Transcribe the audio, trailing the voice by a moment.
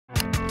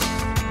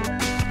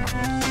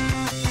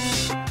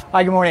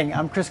Hi, good morning.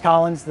 I'm Chris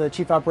Collins, the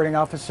Chief Operating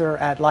Officer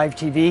at Live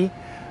TV,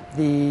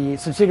 the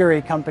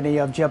subsidiary company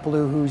of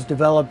JetBlue who's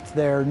developed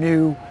their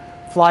new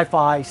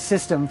Fly-Fi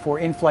system for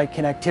in-flight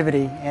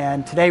connectivity.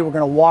 And today we're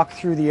going to walk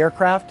through the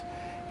aircraft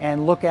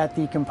and look at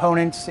the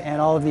components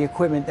and all of the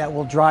equipment that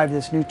will drive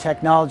this new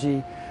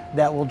technology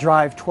that will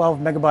drive 12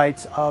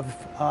 megabytes of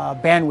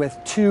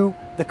bandwidth to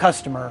the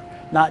customer,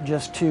 not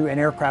just to an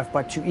aircraft,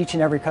 but to each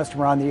and every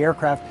customer on the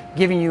aircraft,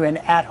 giving you an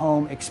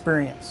at-home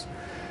experience.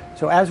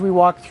 So as we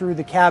walk through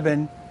the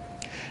cabin,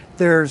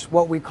 there's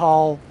what we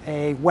call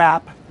a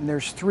WAP, and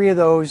there's 3 of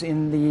those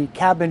in the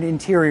cabin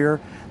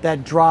interior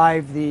that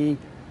drive the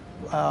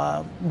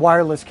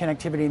wireless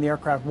connectivity in the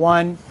aircraft.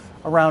 One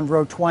around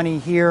row 20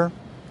 here.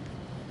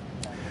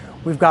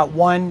 We've got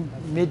one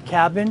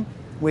mid-cabin,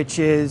 which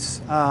is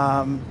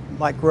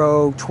like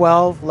row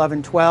 12,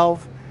 11,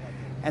 12.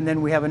 And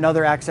then we have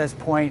another access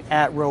point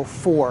at row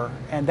 4.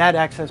 And that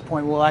access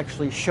point will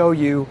actually show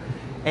you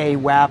a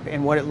WAP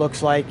and what it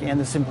looks like and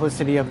the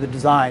simplicity of the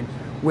design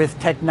with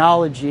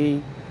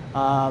technology,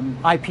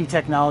 IP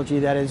technology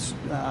that is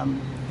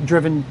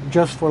driven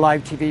just for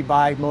Live TV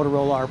by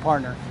Motorola, our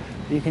partner.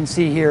 You can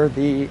see here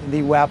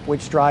the WAP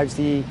which drives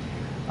the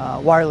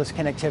wireless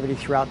connectivity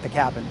throughout the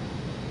cabin.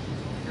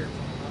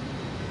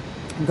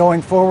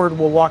 Going forward,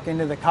 we'll walk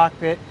into the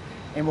cockpit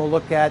and we'll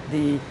look at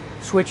the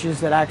switches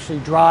that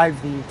actually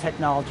drive the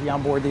technology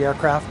on board the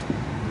aircraft.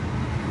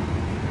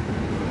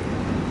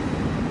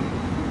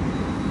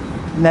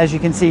 And as you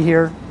can see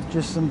here,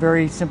 just some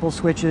very simple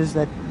switches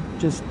that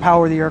just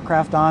power the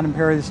aircraft on and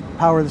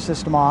power the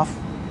system off.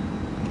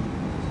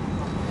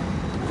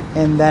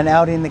 And then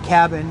out in the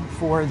cabin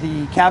for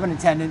the cabin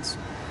attendants,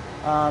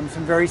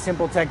 some very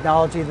simple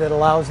technology that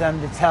allows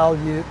them to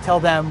tell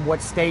them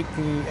what state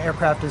the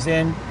aircraft is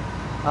in.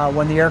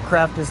 When the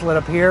aircraft is lit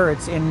up here,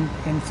 it's in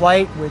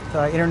flight with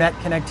internet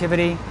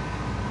connectivity.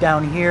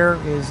 Down here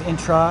is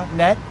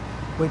intranet,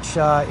 which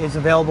is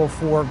available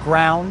for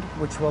ground,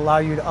 which will allow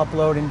you to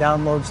upload and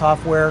download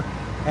software.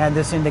 And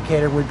this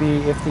indicator would be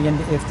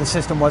if the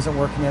system wasn't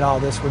working at all,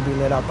 this would be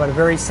lit up. But a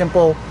very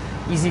simple,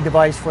 easy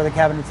device for the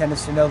cabin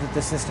attendants to know that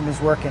the system is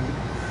working.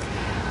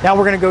 Now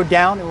we're going to go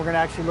down and we're going to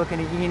actually look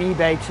in the E&E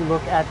bay to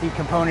look at the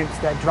components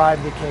that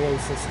drive the KA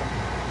system.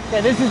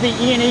 Okay, this is the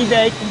E&E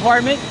bay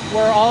compartment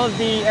where all of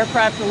the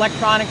aircraft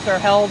electronics are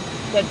held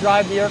that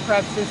drive the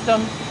aircraft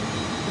system.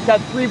 We've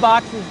got 3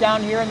 boxes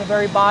down here in the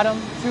very bottom,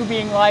 2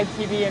 being Live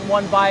TV and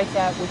 1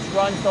 Viasat, which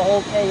runs the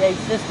whole KA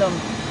system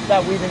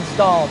that we've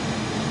installed.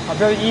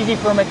 Very easy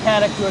for a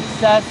mechanic to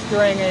access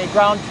during a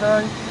ground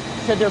turn.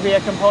 Should there be a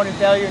component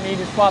failure, need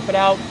to swap it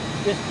out,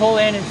 just pull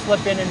in and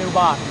slip in a new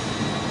box.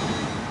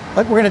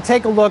 We're going to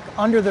take a look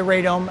under the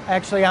radome,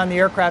 actually on the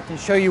aircraft, and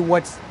show you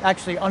what's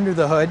actually under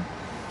the hood.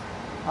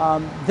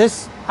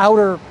 This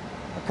outer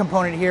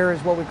component here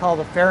is what we call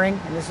the fairing,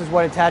 and this is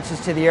what attaches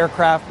to the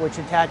aircraft, which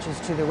attaches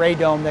to the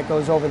radome that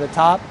goes over the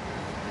top.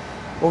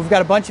 Well, we've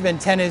got a bunch of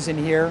antennas in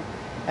here,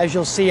 as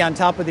you'll see on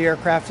top of the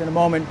aircraft in a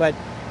moment, but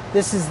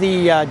this is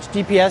the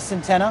GPS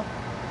antenna,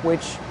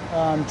 which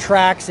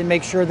tracks and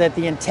makes sure that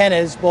the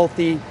antennas, both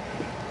the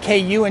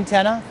KU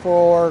antenna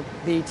for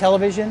the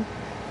television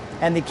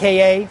and the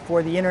KA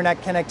for the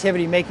internet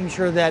connectivity, making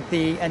sure that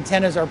the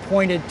antennas are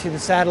pointed to the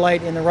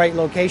satellite in the right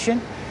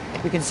location.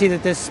 You can see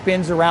that this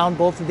spins around,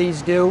 both of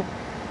these do,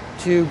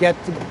 to get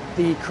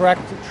the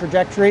correct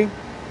trajectory.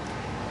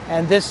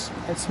 And this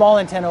small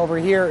antenna over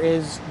here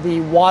is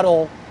the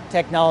waddle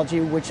technology,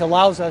 which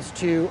allows us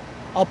to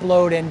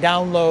upload and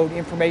download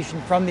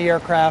information from the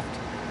aircraft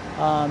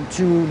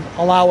to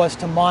allow us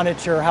to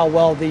monitor how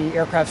well the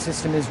aircraft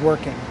system is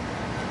working.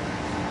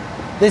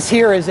 This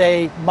here is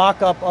a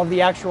mock-up of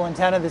the actual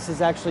antenna. This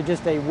is actually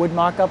just a wood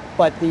mock-up,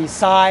 but the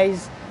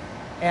size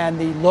and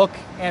the look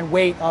and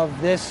weight of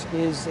this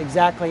is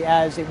exactly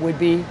as it would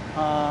be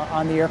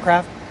on the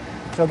aircraft.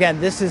 So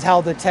again, this is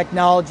how the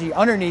technology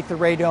underneath the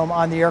radome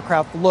on the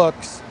aircraft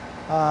looks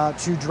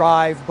to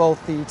drive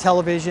both the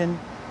television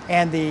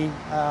and the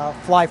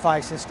Fly-Fi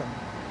system.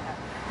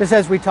 This,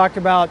 as we talked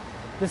about,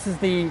 this is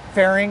the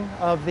fairing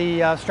of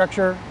the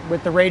structure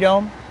with the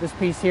radome, this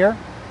piece here.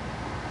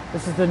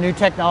 This is the new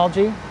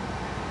technology.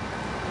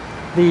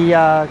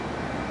 The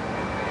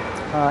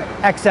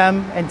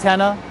XM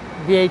antenna,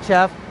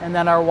 VHF, and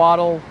then our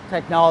waddle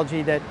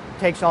technology that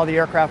takes all the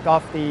aircraft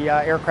off the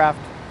aircraft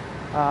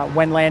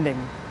when landing.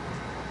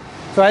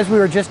 So as we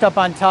were just up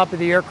on top of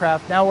the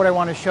aircraft, now what I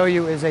want to show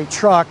you is a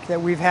truck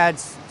that we've had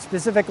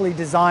specifically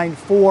designed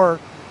for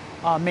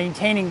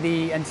maintaining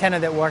the antenna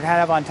that we'll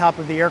have on top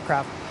of the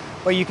aircraft.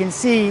 But you can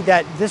see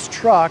that this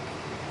truck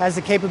has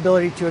the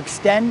capability to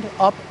extend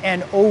up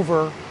and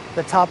over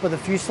the top of the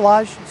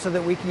fuselage so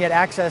that we can get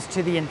access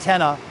to the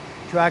antenna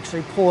to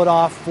actually pull it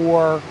off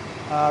for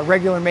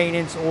regular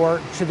maintenance, or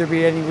should there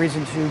be any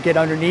reason to get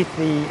underneath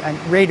the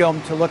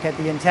radome to look at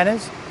the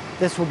antennas.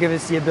 This will give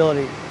us the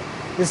ability.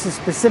 This is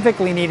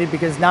specifically needed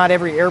because not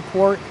every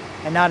airport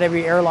and not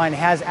every airline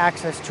has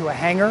access to a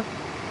hangar,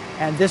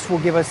 and this will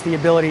give us the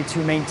ability to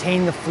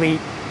maintain the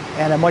fleet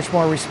in a much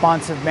more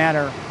responsive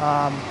manner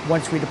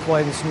once we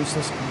deploy this new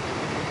system.